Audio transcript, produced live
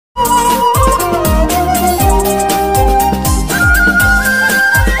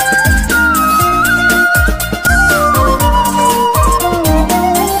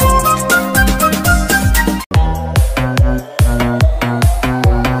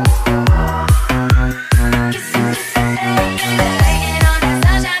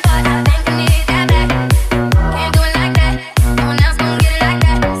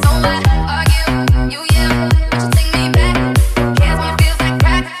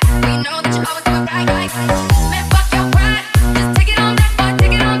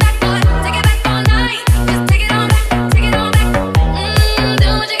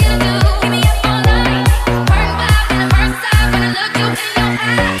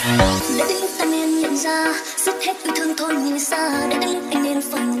dứt hết yêu thương thôi nhìn xa, để đến lúc anh nên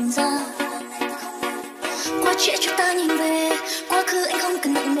phần nhìn ra. Quá trễ cho ta nhìn về quá khứ, anh không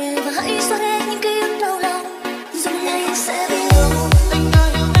cần nặng nề và hãy xóa hết những ký ức đau lòng, rồi một ngày anh sẽ biết. Anh đã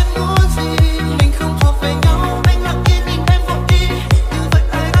hiểu em muốn gì, mình không thuộc về nhau. Anh lặng yên nhìn em vội đi, như vậy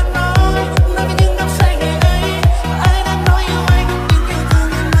ai đã nói về những năm say ngày ấy. Ai đã nói yêu anh, nhưng yêu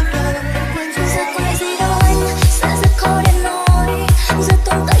thương em mang đời em quên rồi. Giờ còn gì đâu anh sẽ rất khó để nói, giờ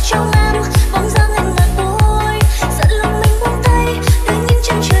tồn tại trong em bóng dáng anh là tôi. Giận lòng mình buông tay để nhìn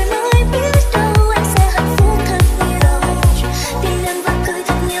chân trời mới biết đâu anh sẽ hạnh phúc thật nhiều. Tin em và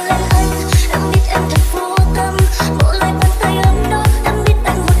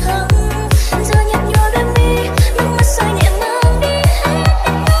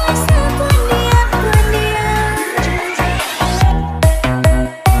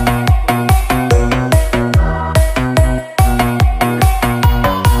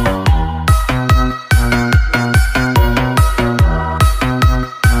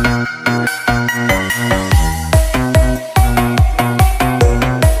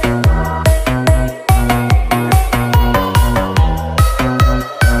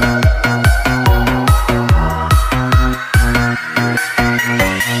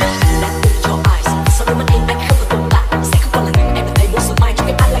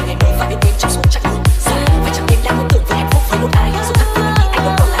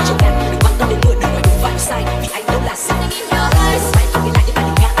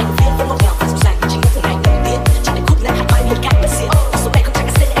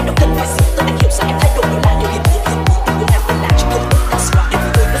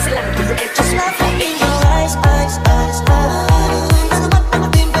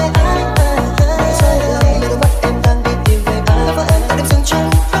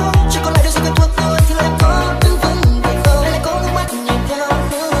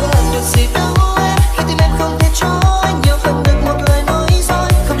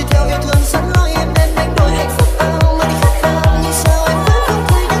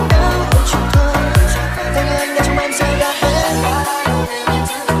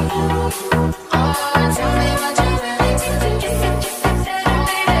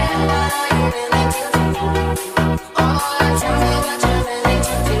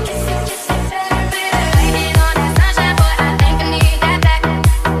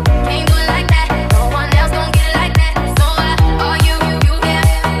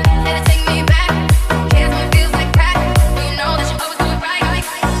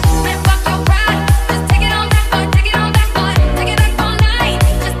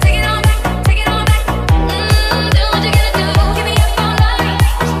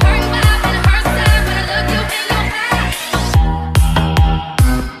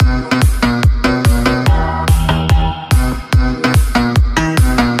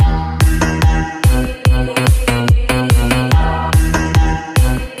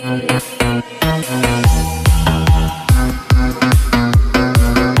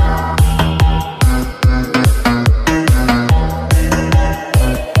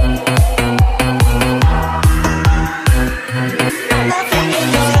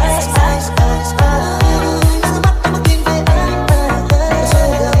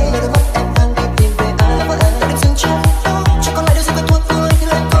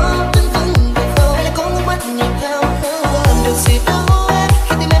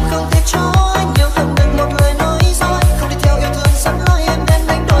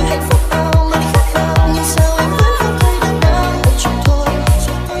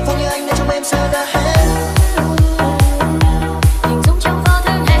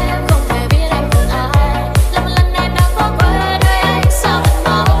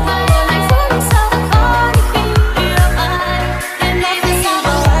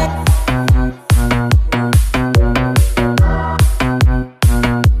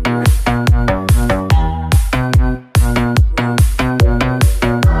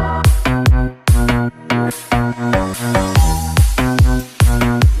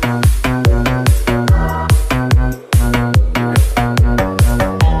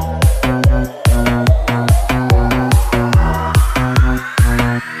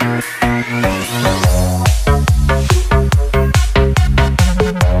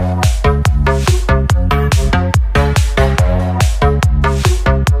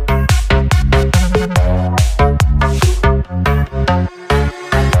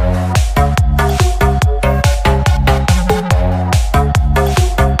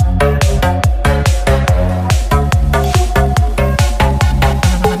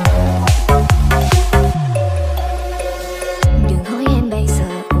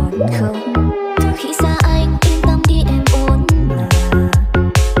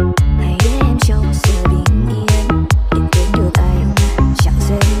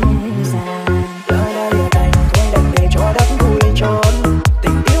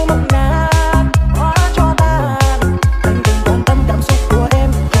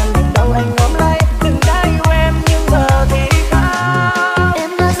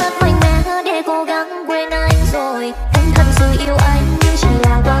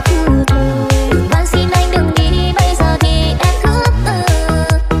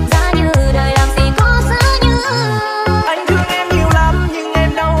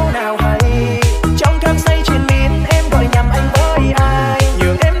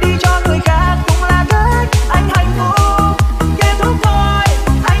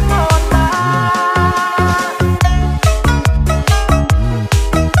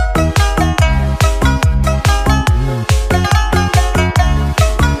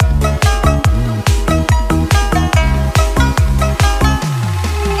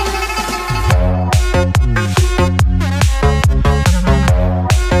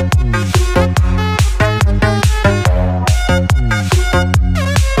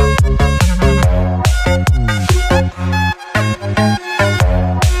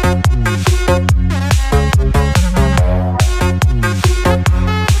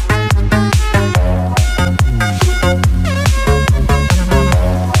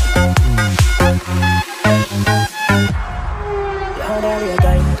đã lìa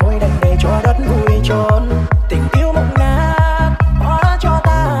cành, thôi đành để cho đất vui trốn. Tình yêu mộng nát hóa cho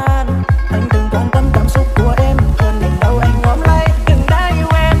tan. Anh từng quan tâm cảm xúc của em, cơn niềm đau anh ngóm lấy. Từng đã yêu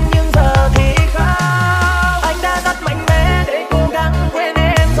em nhưng giờ thì không. Anh đã rất mạnh mẽ để cố gắng quên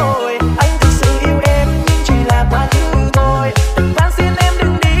em rồi. Anh thực sự yêu em nhưng chỉ là quá khứ thôi. Từng van xin em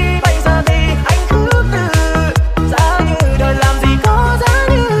đừng đi, bây giờ thì anh cứ từ. Giá như đời làm gì có giá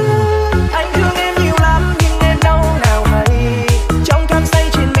như. Anh thương em nhiều lắm nhưng em đâu nào hay. Trong cơn say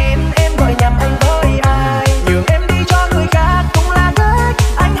triền miên em gọi nhầm anh với ai. Nhường em đi cho người khác cũng là cách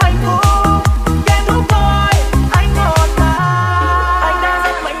anh hạnh phúc. Kết thúc thôi, anh ngọt ngào. Anh đã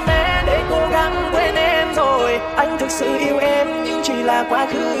rất mạnh mẽ để cố gắng quên em rồi. Anh thực sự yêu em nhưng chỉ là quá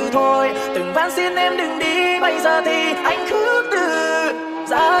khứ thôi. Từng van xin em đừng đi, bây giờ thì anh cứ từ.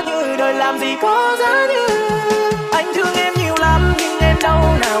 Giá như đời làm gì có giá như. Anh thương em nhiều lắm nhưng em đâu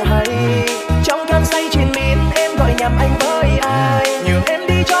nào hay. Trong cơn say triền miên em gọi nhầm anh với ai. Nhường em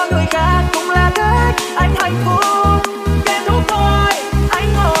đi cho người khác cũng là cách anh hạnh phúc. Kết thúc thôi,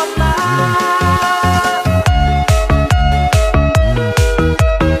 anh ngọt ngào.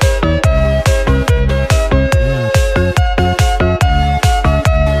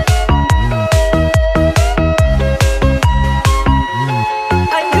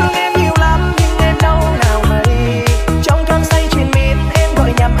 Anh thương em nhiều lắm nhưng em đâu nào hay. Trong cơn say triền miên em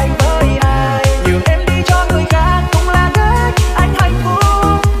gọi nhầm anh với ai. Nhường em đi cho người khác cũng là cách anh hạnh phúc.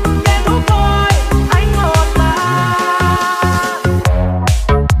 Kết thúc thôi, anh ngọt ngào.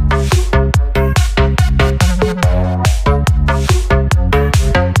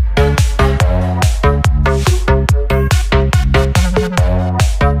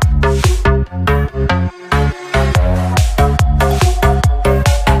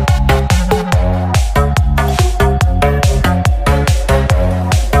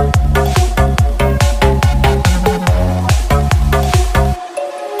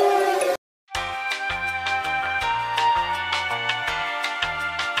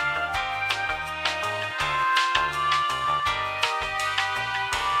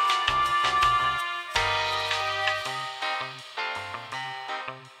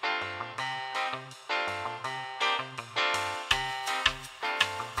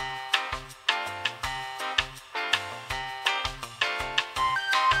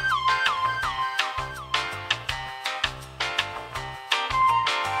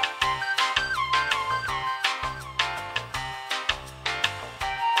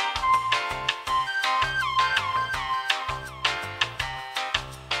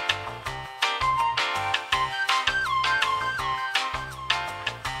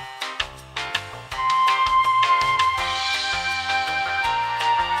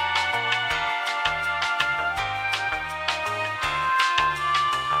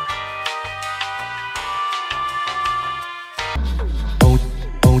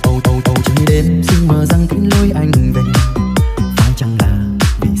 Chỉ đêm sương mờ răng kín lối anh về. Phải chăng là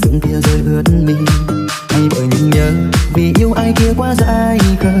vì sương kia rơi ướt mi, hay bởi những nhớ vì yêu ai kia quá dại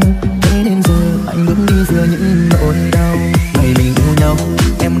khờ. Thế nên giờ anh bước đi giữa những nỗi đau. Ngày mình yêu nhau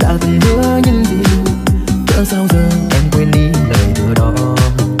em đã từng hứa những gì, cỡ sao giờ em quên đi lời hứa đó.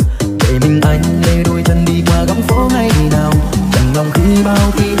 Để mình anh lê đôi chân đi qua góc phố ngày nào. Chẳng lòng khi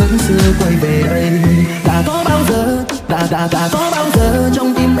bao ký ức xưa quay về đây. Đã có bao giờ, đã có bao giờ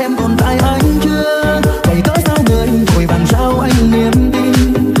trong tim em còn tại anh chưa? Vậy cớ sao người vội vàng trao anh niềm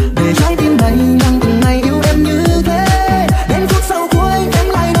tin, để trái tim này đang từng ngày yêu em như thế. Đến phút sau cuối em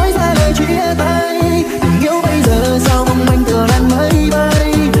lại nói ra lời chia tay. Tình yêu bây giờ sao mong manh tựa làn mây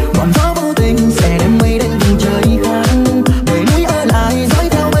bay. Ngọn gió vô tình sẽ đem mây đến vùng trời khác, để núi ở lại dõi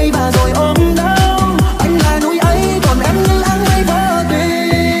theo mây và rồi ôm đau. Anh là núi ấy còn em như lãng mây vô tình.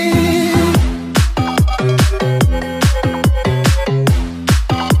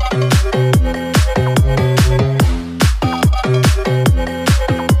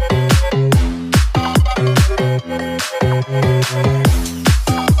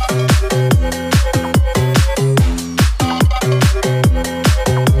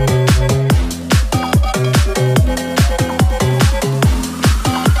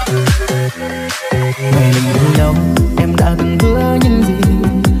 Ngày mình yêu nhau em đã từng hứa những gì,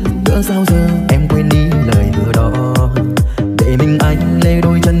 cỡ sao giờ em quên đi lời hứa đó. Để mình anh lê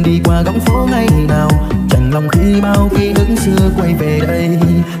đôi chân đi qua góc phố ngày nào. Chẳng lòng khi bao ký ức xưa quay về đây.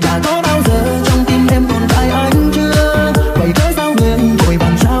 Đã có bao giờ trong tim em còn tại anh chưa? Vậy cớ sao người vội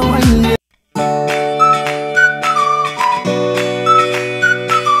vàng trao anh niềm.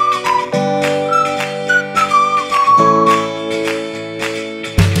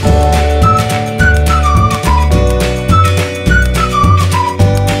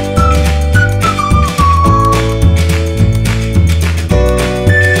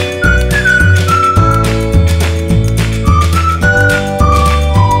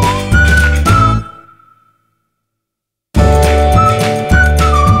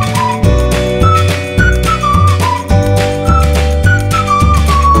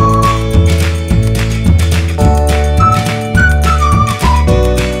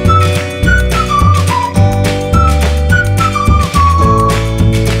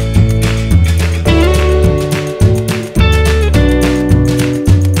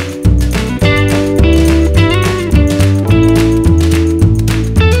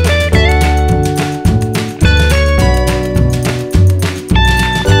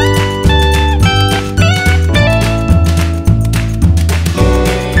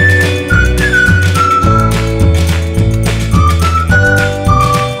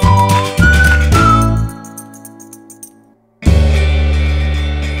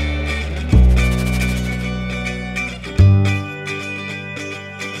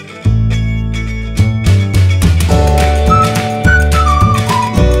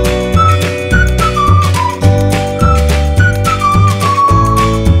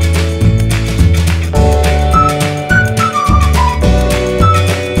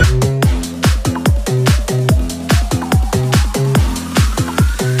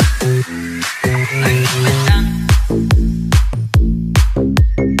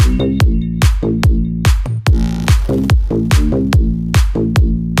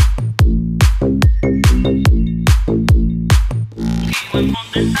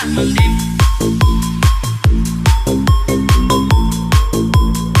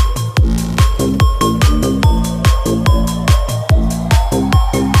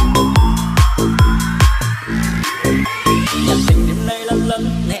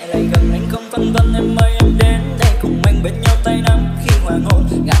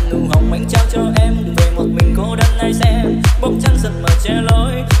 bóng trăng dần mở che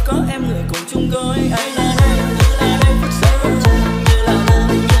lối có em người cùng chung gối ai là đây